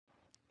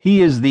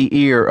He is the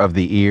ear of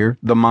the ear,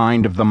 the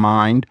mind of the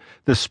mind,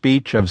 the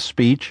speech of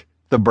speech,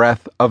 the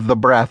breath of the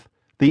breath,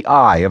 the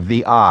eye of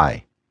the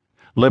eye.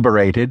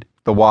 Liberated,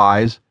 the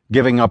wise,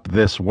 giving up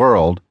this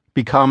world,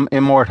 become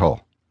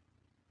immortal.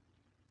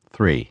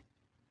 3.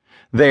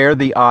 There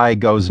the eye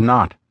goes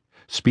not,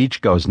 speech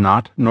goes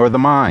not, nor the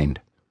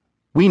mind.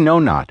 We know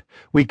not,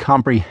 we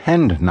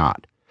comprehend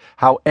not,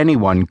 how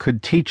anyone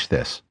could teach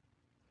this.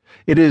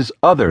 It is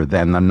other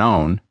than the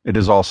known, it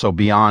is also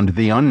beyond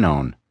the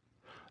unknown.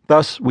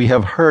 Thus we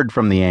have heard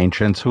from the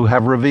ancients who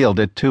have revealed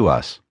it to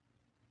us.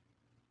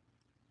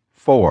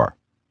 4.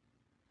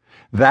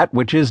 That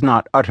which is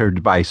not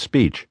uttered by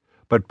speech,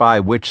 but by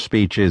which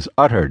speech is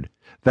uttered,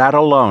 that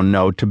alone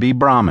know to be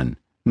Brahman,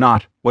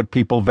 not what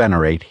people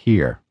venerate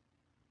here.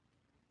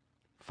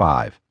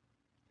 5.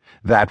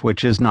 That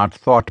which is not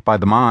thought by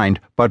the mind,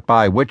 but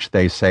by which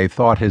they say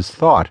thought is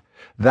thought,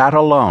 that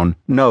alone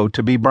know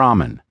to be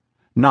Brahman,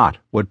 not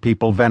what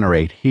people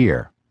venerate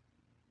here.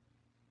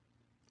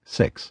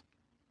 6.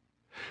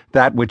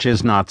 That which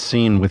is not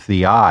seen with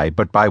the eye,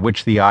 but by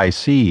which the eye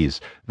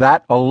sees,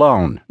 that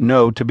alone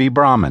know to be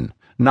Brahman,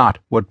 not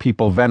what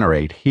people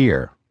venerate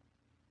here.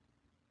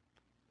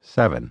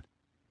 7.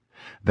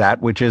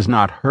 That which is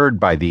not heard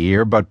by the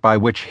ear, but by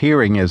which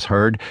hearing is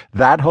heard,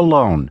 that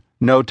alone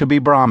know to be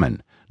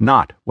Brahman,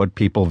 not what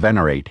people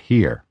venerate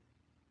here.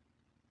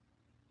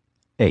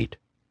 8.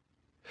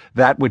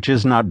 That which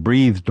is not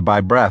breathed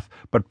by breath,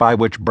 but by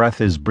which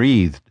breath is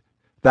breathed,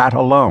 that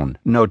alone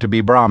know to be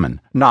Brahman,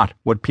 not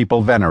what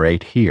people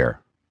venerate here.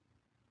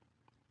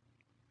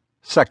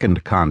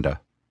 Second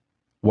Khanda.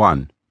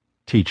 1.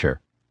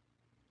 Teacher.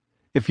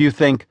 If you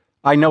think,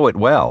 I know it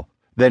well,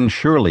 then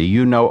surely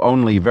you know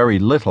only very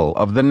little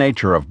of the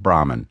nature of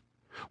Brahman,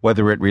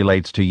 whether it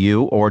relates to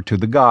you or to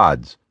the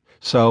gods,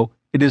 so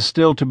it is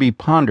still to be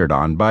pondered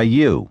on by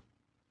you.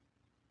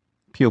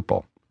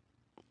 Pupil.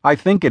 I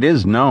think it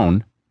is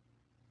known.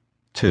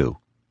 2.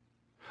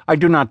 I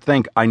do not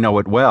think I know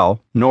it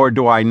well, nor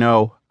do I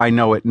know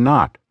it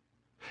not.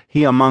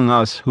 He among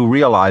us who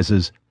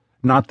realizes,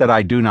 not that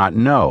I do not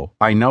know,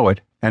 I know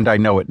it, and I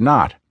know it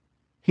not.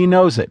 He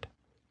knows it.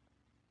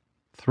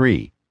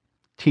 3.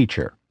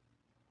 Teacher.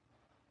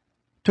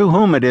 To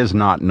whom it is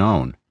not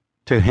known,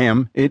 to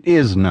him it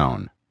is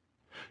known.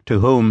 To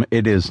whom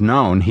it is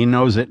known, he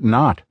knows it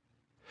not.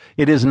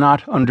 It is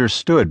not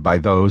understood by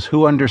those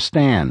who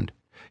understand.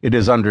 It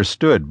is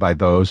understood by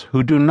those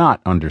who do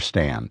not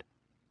understand.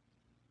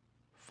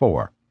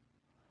 4.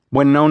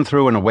 When known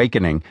through an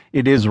awakening,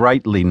 it is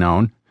rightly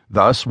known.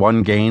 Thus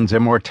one gains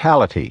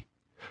immortality.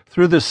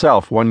 Through the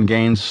self one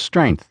gains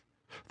strength.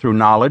 Through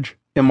knowledge,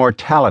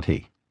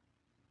 immortality.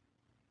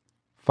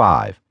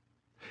 5.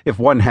 If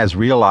one has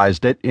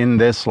realized it in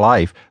this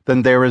life,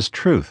 then there is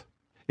truth.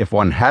 If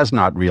one has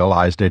not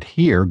realized it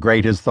here,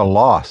 great is the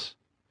loss.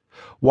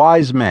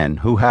 Wise men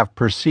who have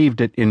perceived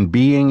it in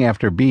being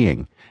after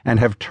being, and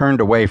have turned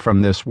away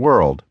from this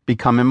world,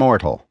 become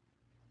immortal.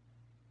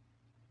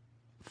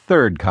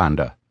 Third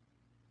Khanda.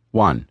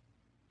 1.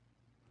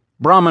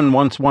 Brahman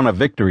once won a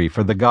victory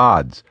for the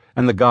gods,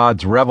 and the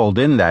gods reveled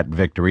in that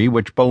victory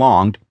which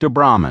belonged to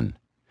Brahman.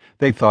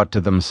 They thought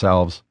to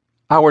themselves,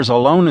 ours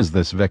alone is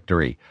this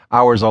victory,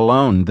 ours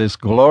alone this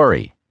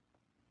glory.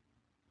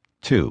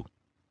 2.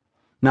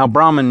 Now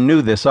Brahman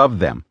knew this of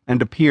them,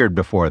 and appeared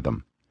before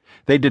them.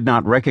 They did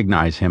not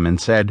recognize him, and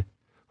said,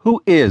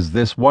 who is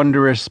this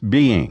wondrous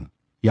being,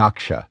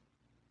 Yaksha?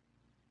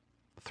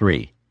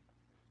 3.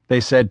 They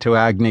said to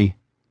Agni,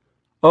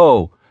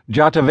 O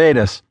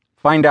Jatavedas,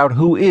 find out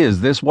who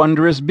is this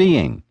wondrous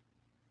being.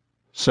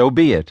 So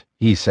be it,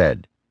 he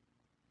said.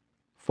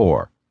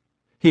 4.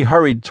 He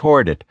hurried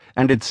toward it,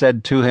 and it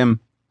said to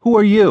him, who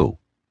are you?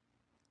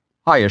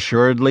 I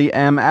assuredly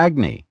am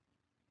Agni.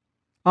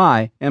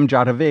 I am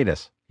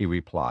Jatavedas, he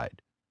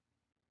replied.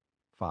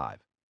 5.